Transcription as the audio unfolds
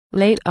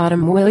Late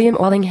autumn William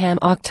Allingham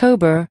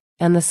October,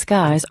 and the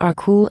skies are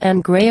cool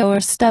and grey o'er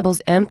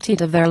stubbles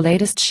emptied of their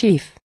latest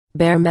sheaf,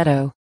 bare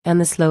meadow, and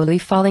the slowly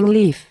falling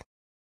leaf.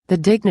 The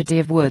dignity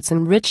of woods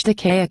and rich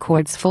decay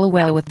accords full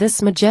well with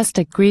this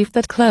majestic grief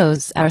that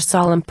clothes our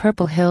solemn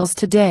purple hills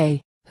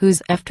today,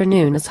 whose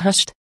afternoon is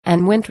hushed,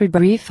 and wintry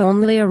brief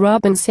only a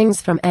robin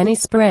sings from any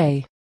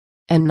spray.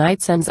 And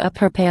night sends up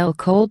her pale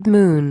cold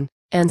moon,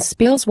 and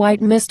spills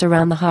white mist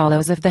around the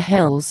hollows of the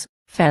hills,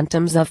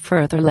 phantoms of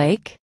further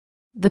lake.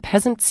 The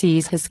peasant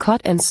sees his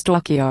cot and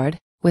stockyard,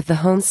 with the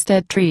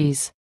homestead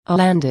trees,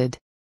 landed.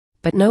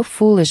 But no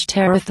foolish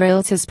terror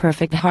thrills his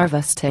perfect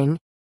harvesting.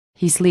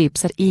 He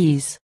sleeps at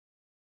ease,